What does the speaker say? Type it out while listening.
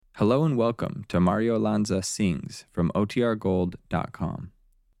Hello and welcome to Mario Lanza Sings from OTRGold.com.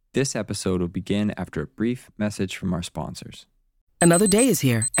 This episode will begin after a brief message from our sponsors. Another day is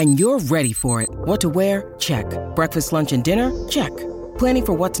here, and you're ready for it. What to wear? Check. Breakfast, lunch, and dinner? Check. Planning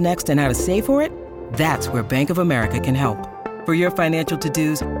for what's next and how to save for it? That's where Bank of America can help. For your financial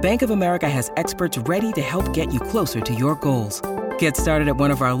to-dos, Bank of America has experts ready to help get you closer to your goals. Get started at one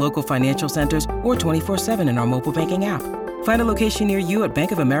of our local financial centers or 24/7 in our mobile banking app. Find a location near you at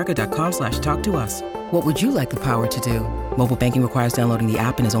bankofamerica.com/talktous. What would you like the power to do? Mobile banking requires downloading the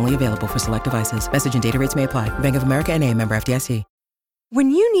app and is only available for select devices. Message and data rates may apply. Bank of America N.A., member FDIC. When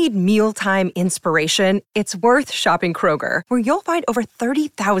you need mealtime inspiration, it's worth shopping Kroger, where you'll find over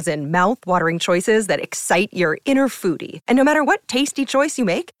 30,000 mouth-watering choices that excite your inner foodie. And no matter what tasty choice you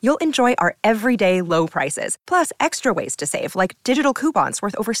make, you'll enjoy our everyday low prices, plus extra ways to save, like digital coupons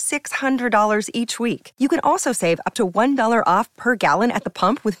worth over $600 each week. You can also save up to $1 off per gallon at the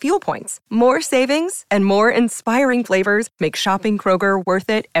pump with fuel points. More savings and more inspiring flavors make shopping Kroger worth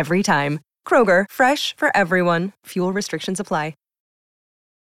it every time. Kroger, fresh for everyone. Fuel restrictions apply.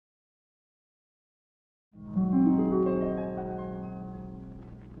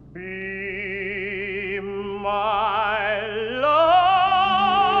 Be my love,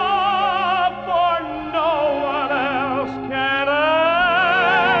 for no one else can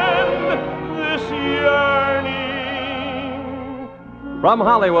end this yearning. From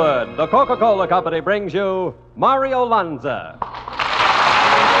Hollywood, the Coca-Cola Company brings you Mario Lanza.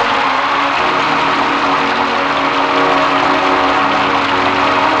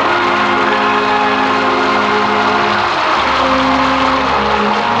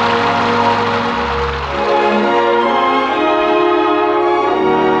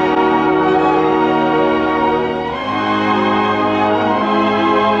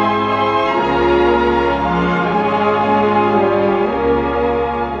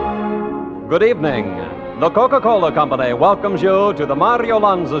 Good evening. The Coca-Cola Company welcomes you to the Mario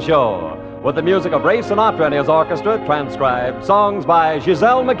Lanza Show with the music of Ray Sinatra and his orchestra, transcribed songs by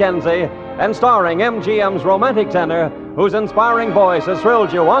Giselle McKenzie, and starring MGM's romantic tenor, whose inspiring voice has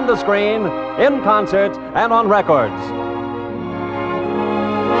thrilled you on the screen, in concert, and on records.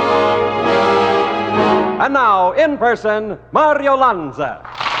 And now, in person, Mario Lanza.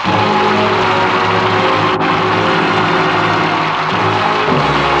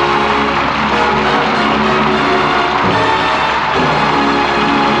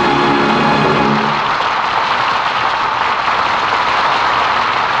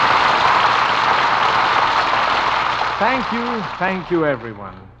 Thank you,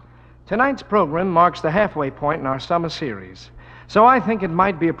 everyone. Tonight's program marks the halfway point in our summer series, so I think it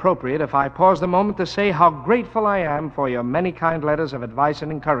might be appropriate if I paused a moment to say how grateful I am for your many kind letters of advice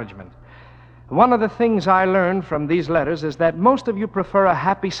and encouragement. One of the things I learned from these letters is that most of you prefer a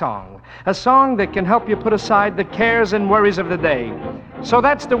happy song, a song that can help you put aside the cares and worries of the day. So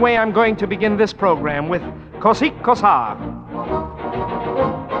that's the way I'm going to begin this program, with Cosi, Cosa.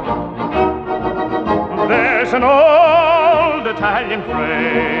 There's an old Italian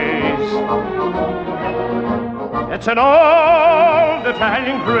phrase. It's an old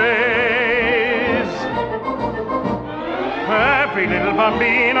Italian phrase. Every little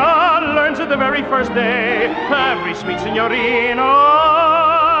bambina learns it the very first day. Every sweet signorina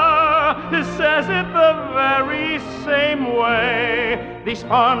says it the very same way. These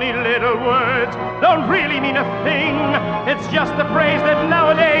funny little words don't really mean a thing. It's just a phrase that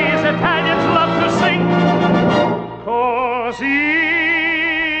nowadays Italians love to sing. Cosi,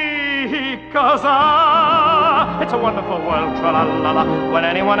 cosa. It's a wonderful world, tra-la-la-la. When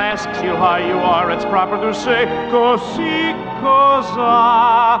anyone asks you how you are, it's proper to say Cosi,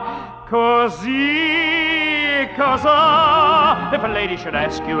 cosa. Cosi, cosa. If a lady should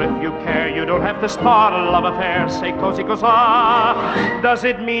ask you if you care, you don't have to start a love affair. Say cosi, cosa. Does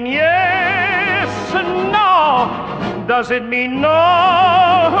it mean yes? No. Does it mean no?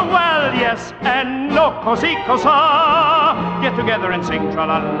 Well, yes and no. Cosi, cosa. Get together and sing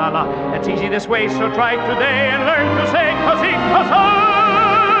tra-la-la-la. It's easy this way, so try today and learn to say cosi, cosa.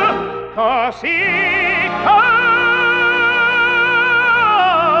 Cosi, cosa.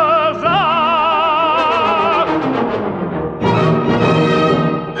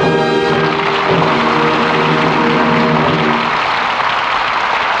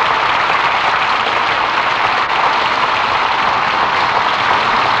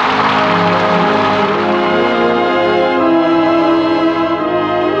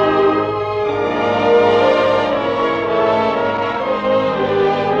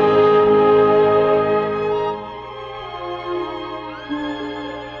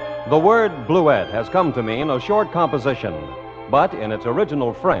 The word bluet has come to mean a short composition. But in its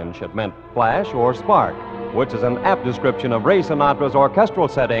original French, it meant flash or spark, which is an apt description of Ray Sinatra's orchestral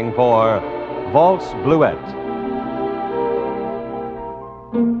setting for Valse Bleuette.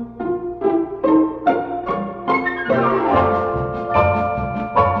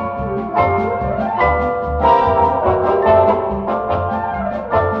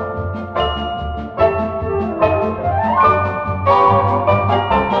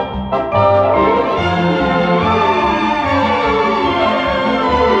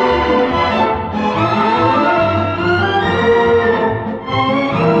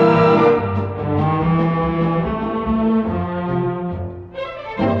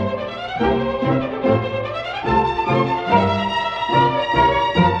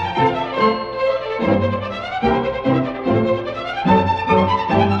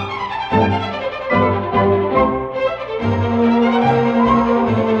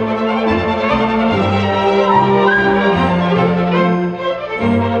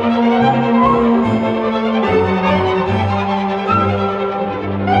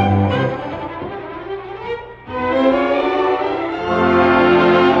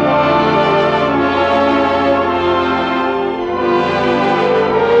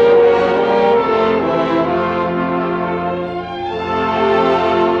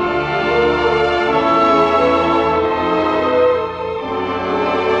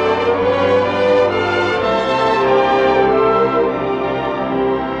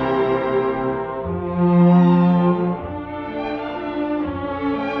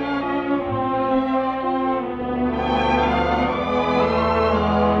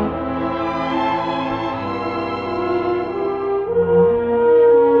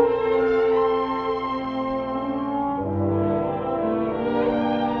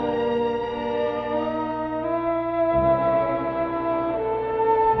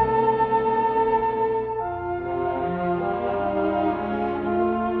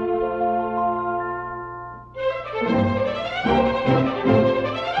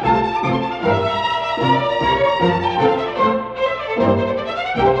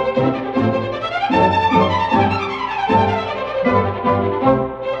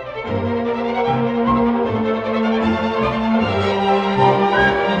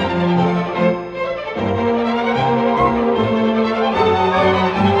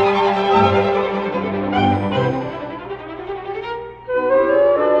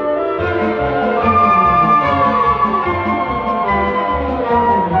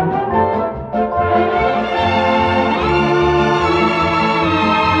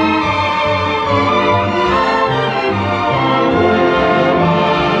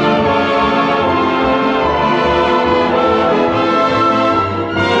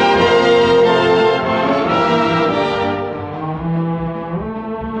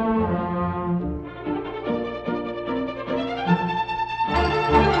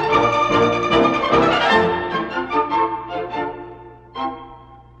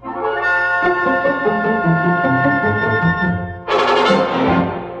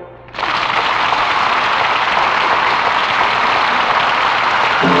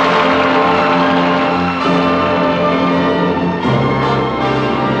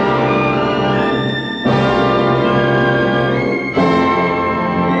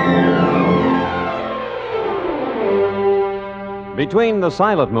 Between the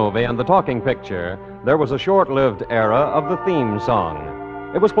silent movie and the talking picture, there was a short-lived era of the theme song.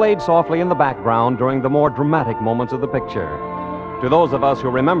 It was played softly in the background during the more dramatic moments of the picture. To those of us who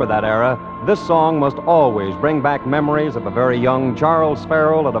remember that era, this song must always bring back memories of a very young Charles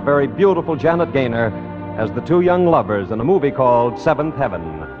Farrell and a very beautiful Janet Gaynor as the two young lovers in a movie called Seventh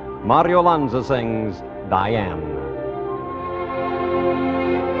Heaven. Mario Lanza sings Diane.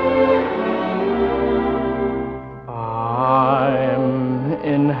 I'm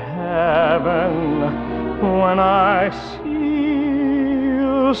in heaven when I see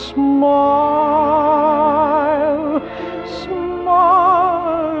you smile,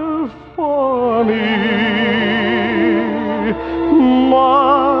 smile for me,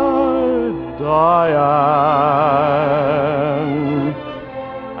 my Diane.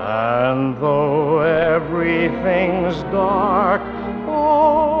 And though everything's dark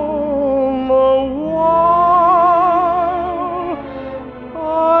all the while,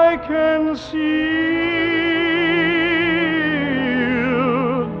 I can see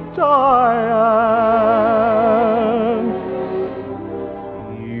you, Diane.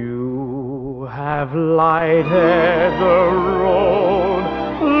 You have lighted the road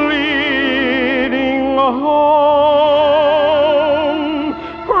leading home.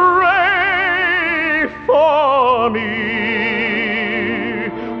 Pray for me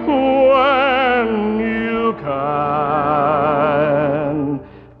when you can.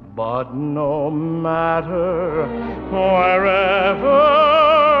 But no matter wherever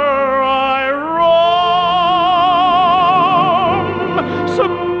I roam,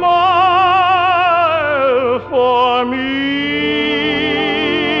 smile for me,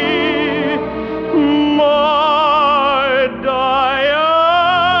 my Diane.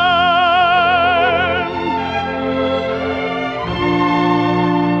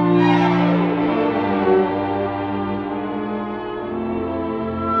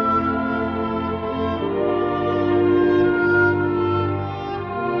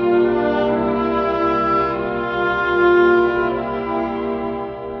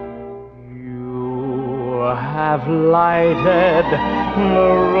 Have lighted the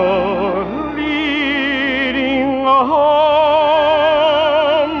road leading home.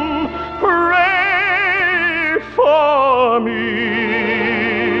 Pray for me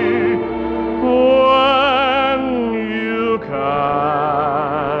when you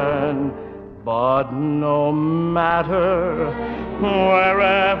can. But no matter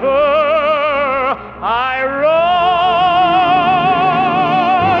wherever I roam,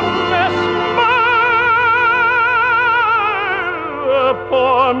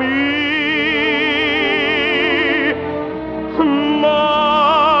 for me,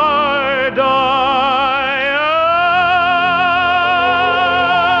 my Diane.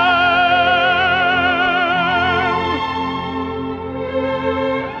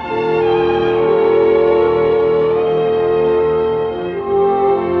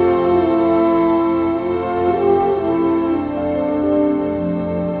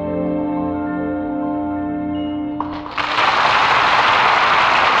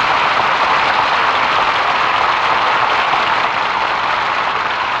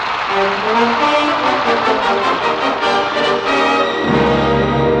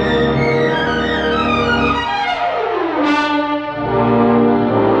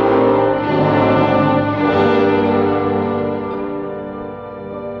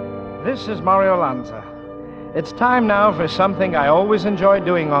 This is Mario Lanza. It's time now for something I always enjoy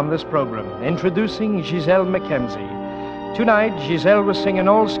doing on this program, introducing Giselle Mackenzie. Tonight, Giselle will sing an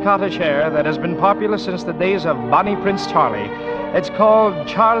old Scottish air that has been popular since the days of Bonnie Prince Charlie. It's called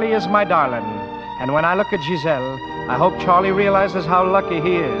Charlie Is My Darling. And when I look at Giselle, I hope Charlie realizes how lucky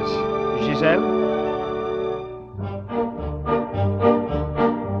he is. Giselle?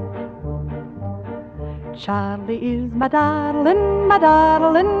 Charlie is my darling, my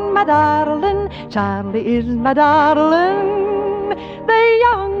darling, my darling. Charlie is my darling. The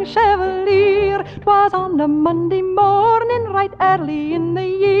young Chevalier, 'twas on a Monday morning, right early in the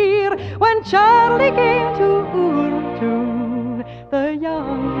year, when Charlie came to Oortoon, the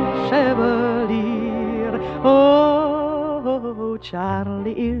young Chevalier. Oh,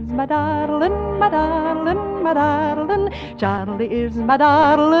 Charlie is my darling, my darling, my darling. Charlie is my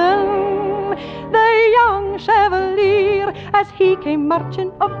darling. The young Chevalier, as he came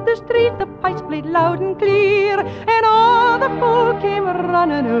marching up the street, the pipes played loud and clear, and all the folk came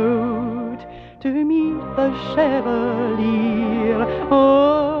running out to meet the Chevalier.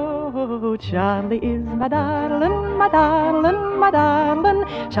 Oh, Charlie is my darling, my darling, my darling.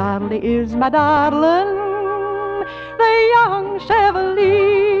 Charlie is my darling, the young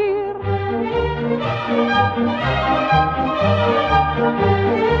Chevalier.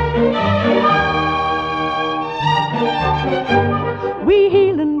 Wee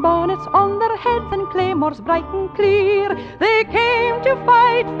heeling bonnets on their heads and claymores bright and clear, they came to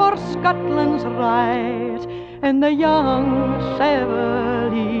fight for Scotland's right, and the young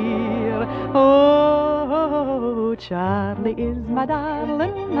Chevalier. Oh, Charlie is my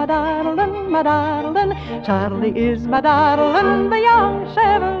darling, my darling, my darling. Charlie is my darling, the young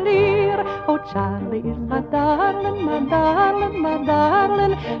Chevalier. Oh, Charlie is my darling, my darling, my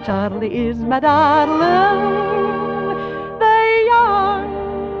darling. Charlie is my darling, the young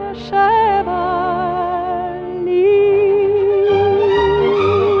Chevalier.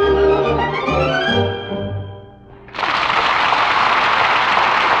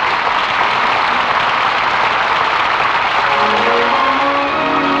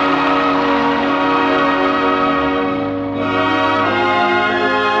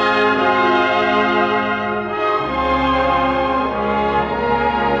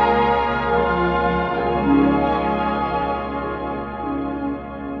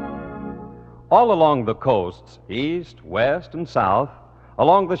 All along the coasts, east, west, and south,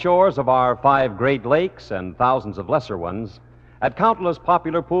 along the shores of our 5 great lakes and thousands of lesser ones, at countless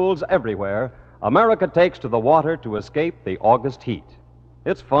popular pools everywhere, America takes to the water to escape the August heat.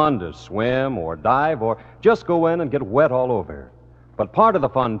 It's fun to swim or dive or just go in and get wet all over. But part of the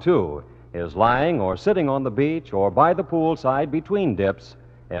fun, too, is lying or sitting on the beach or by the poolside between dips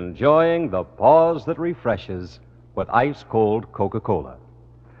enjoying the pause that refreshes with ice-cold Coca-Cola.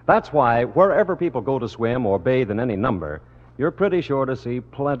 That's why wherever people go to swim or bathe in any number, you're pretty sure to see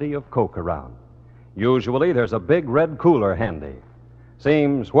plenty of Coke around. Usually there's a big red cooler handy.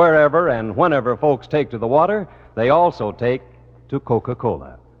 Seems wherever and whenever folks take to the water, they also take to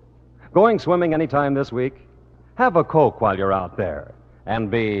Coca-Cola. Going swimming any time this week? Have a Coke while you're out there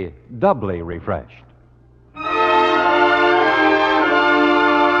and be doubly refreshed.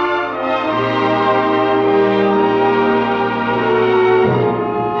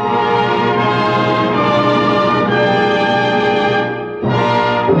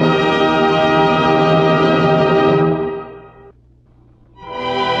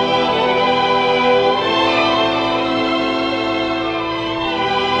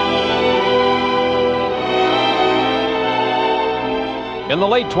 In the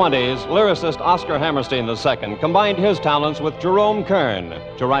late 20s, lyricist Oscar Hammerstein II combined his talents with Jerome Kern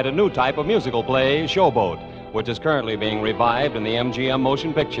to write a new type of musical play, Showboat, which is currently being revived in the MGM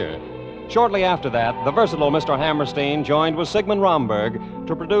motion picture. Shortly after that, the versatile Mr. Hammerstein joined with Sigmund Romberg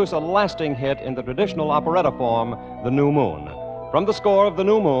to produce a lasting hit in the traditional operetta form, The New Moon. From the score of The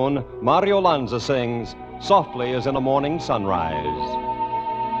New Moon, Mario Lanza sings, Softly as in a Morning Sunrise.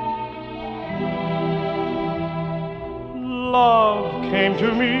 Love came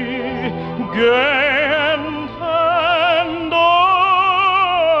to me, gay and tender.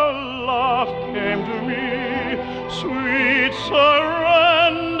 Love came to me, sweet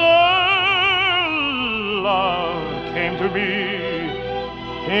surrender. Love came to me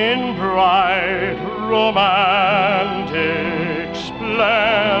in bright romantic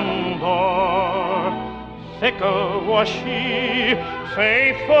splendor. Fickle was she,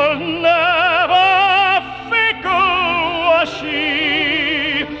 faithful never.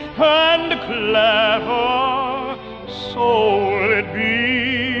 She and clever, so will it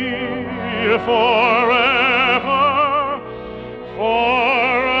be forever,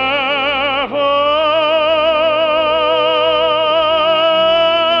 forever.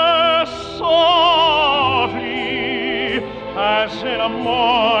 Softly as in a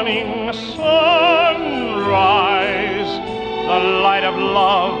morning sunrise, the light of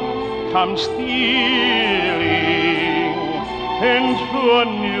love comes stealing into a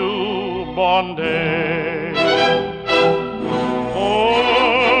newborn day.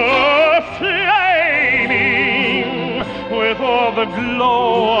 Oh, flaming with all the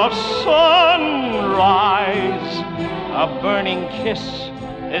glow of sunrise, a burning kiss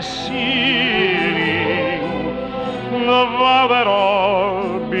is sealing the vow that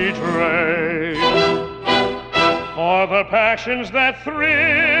all betray. For the passions that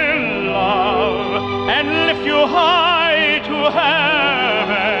thrill love and lift you high to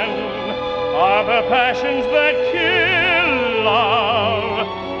heaven are the passions that kill love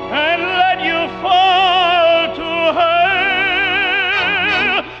and let you fall to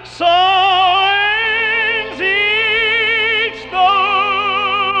hell. So ends each story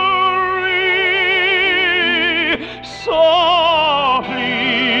softly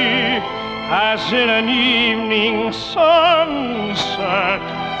as in an evening sunset.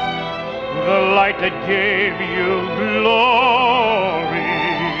 The light that gave you glory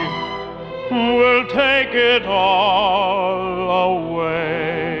will take it all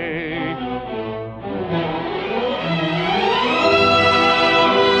away.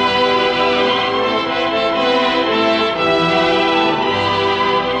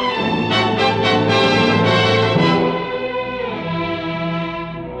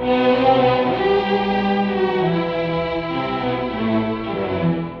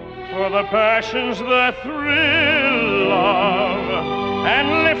 The passions that thrill love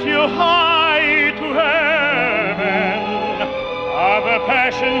and lift you high to heaven are the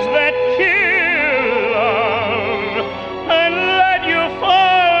passions that kill love and let you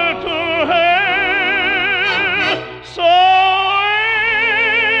fall to hell. So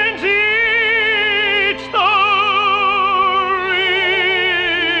ends each story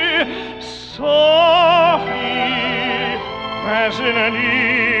softly as in an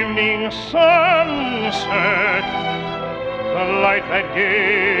evening sunset, the light that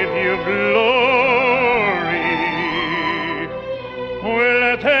gave you glory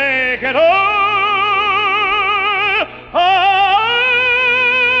will take it all away.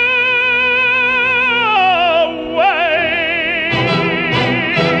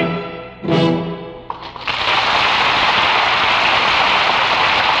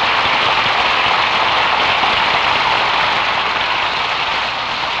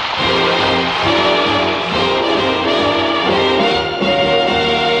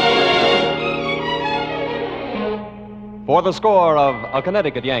 For the score of A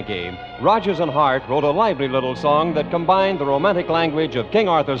Connecticut Yankee, Rodgers and Hart wrote a lively little song that combined the romantic language of King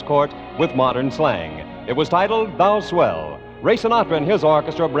Arthur's court with modern slang. It was titled Thou Swell. Ray Sinatra and his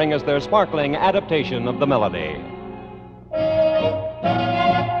orchestra bring us their sparkling adaptation of the melody.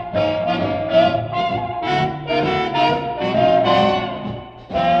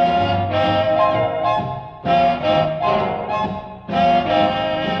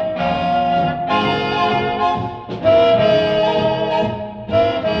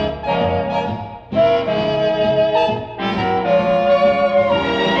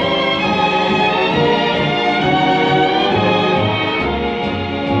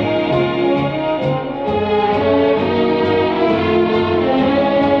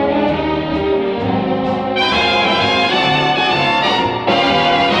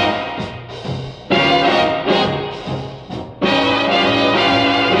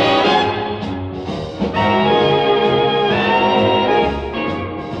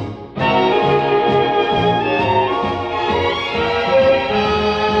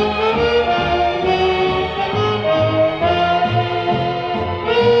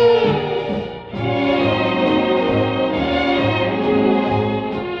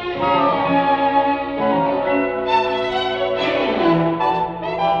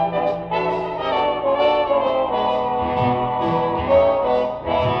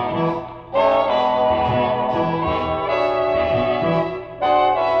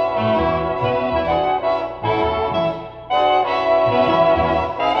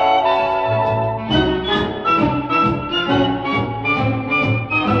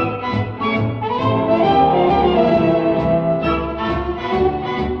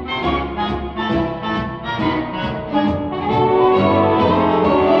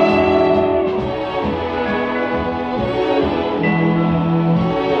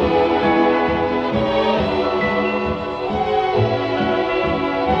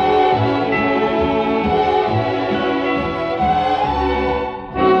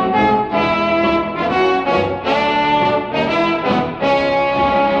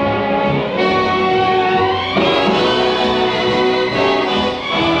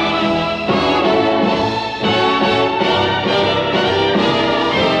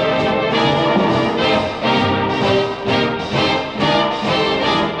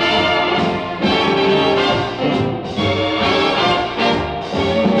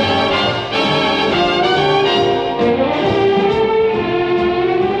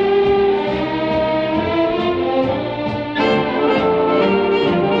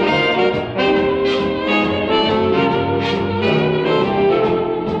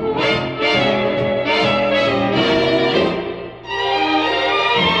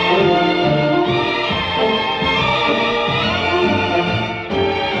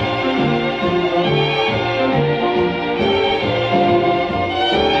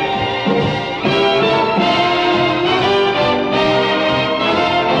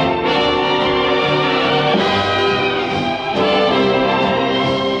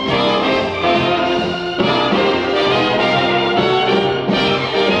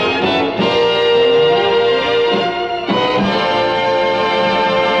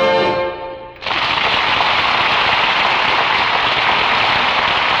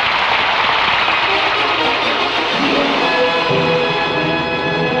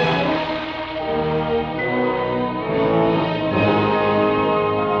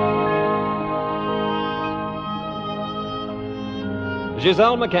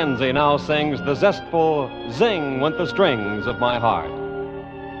 Giselle Mackenzie now sings the zestful Zing Went the Strings of My Heart.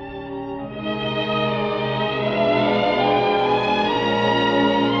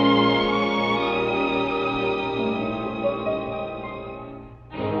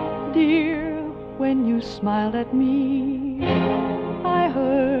 Dear, when you smiled at me, I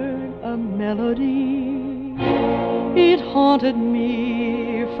heard a melody. It haunted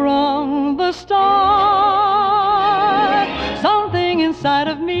me from the start. Something inside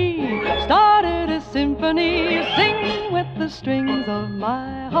of me started a symphony, sing with the strings of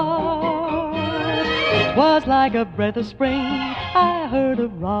my heart. It was like a breath of spring. I heard a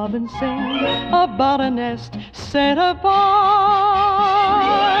robin sing about a nest set apart.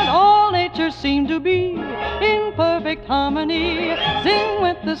 All nature seemed to be in perfect harmony, sing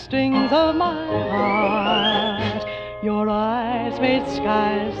with the strings of my heart. Your eyes made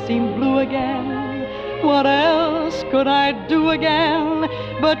skies seem blue again. What else could I do again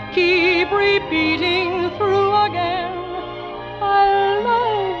but keep repeating through again? I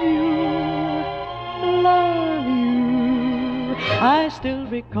love you, love you. I still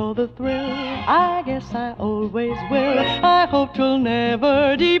recall the thrill. I guess I always will. I hope 'twill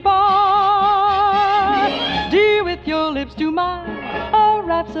never depart. Dear, with your lips to mine, a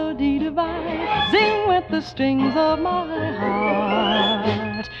rhapsody divine. Sing with the strings of my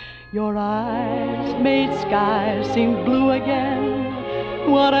heart. Your eyes made skies seem blue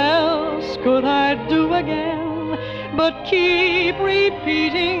again. What else could I do again but keep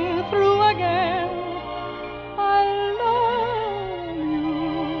repeating through again? I love you,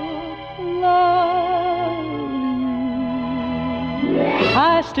 love you.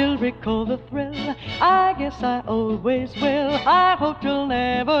 I still recall the thrill, I guess I always will. I hope you'll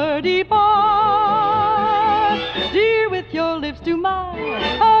never depart. Dear, with your lips to mine,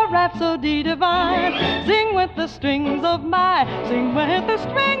 a rhapsody divine. Sing with the strings of my, sing with the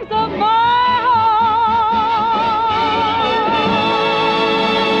strings of my heart.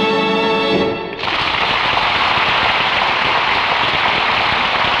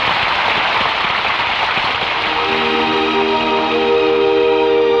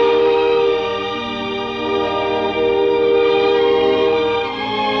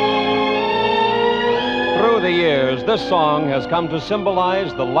 Years, this song has come to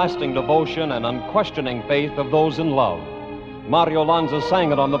symbolize the lasting devotion and unquestioning faith of those in love. Mario Lanza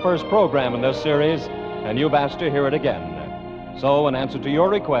sang it on the first program in this series, and you've asked to hear it again. So, in answer to your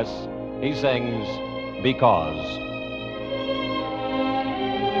requests, he sings Because.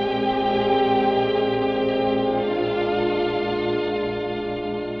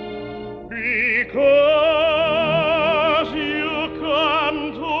 Because you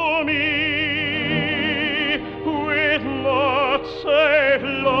come to me with not safe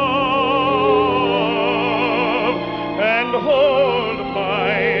love, and hold my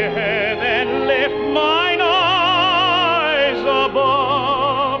head and lift mine eyes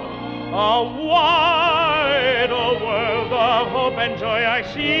above, a wider world of hope and joy I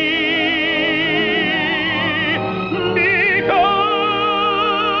see. Because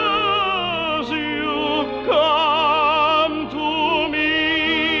you come to me.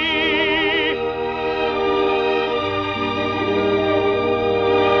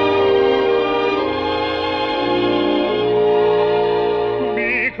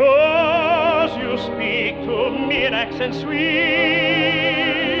 Because you speak to me in accents sweet,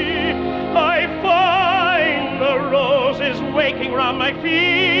 I find the roses waking round my feet,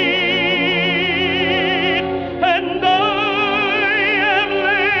 and I am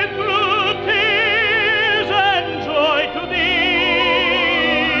led through tears and joy to thee.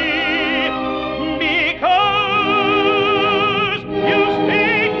 Because you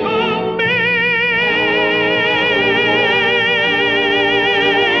speak to me.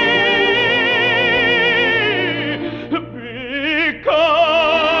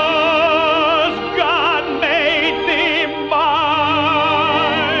 Because God made thee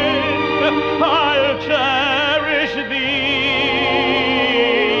mine, I'll cherish thee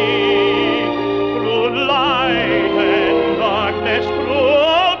through light and darkness, through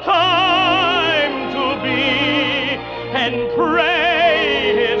all time to be, and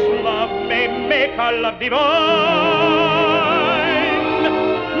pray His love may make our love divine.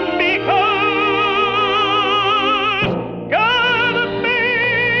 Because God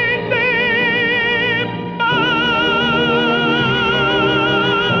made thee mine.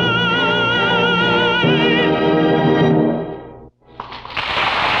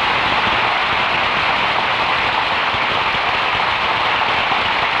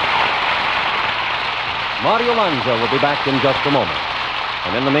 Mario Lanza will be back in just a moment.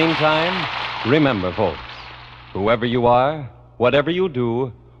 And in the meantime, remember, folks, whoever you are, whatever you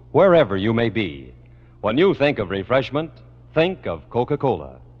do, wherever you may be, when you think of refreshment, think of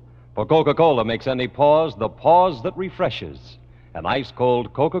Coca-Cola. For Coca-Cola makes any pause the pause that refreshes. And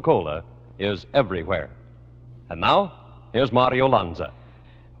ice-cold Coca-Cola is everywhere. And now, here's Mario Lanza.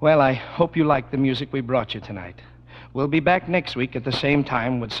 Well, I hope you like the music we brought you tonight. We'll be back next week at the same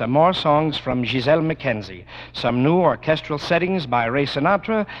time with some more songs from Giselle Mackenzie, some new orchestral settings by Ray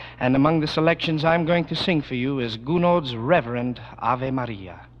Sinatra, and among the selections I'm going to sing for you is Gounod's Reverend Ave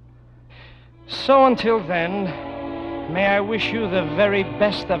Maria. So until then, may I wish you the very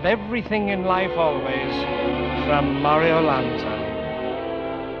best of everything in life always, from Mario Lanza.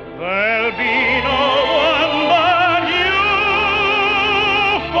 There'll be no one but you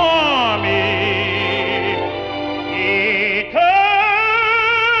for me.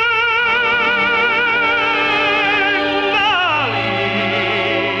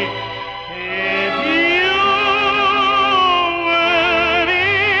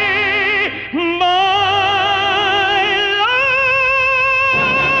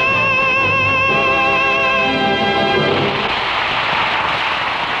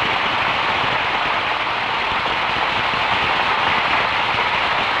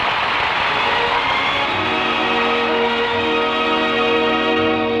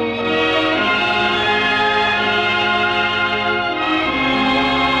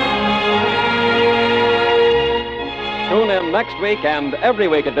 next week and every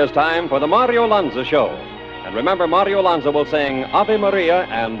week at this time for the Mario Lanza Show. And remember, Mario Lanza will sing Ave Maria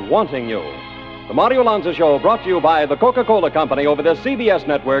and Wanting You. The Mario Lanza Show, brought to you by the Coca-Cola Company over the CBS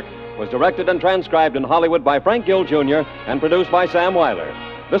network, was directed and transcribed in Hollywood by Frank Gill Jr. and produced by Sam Weiler.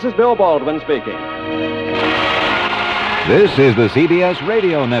 This is Bill Baldwin speaking. This is the CBS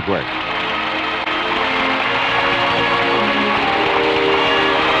Radio Network.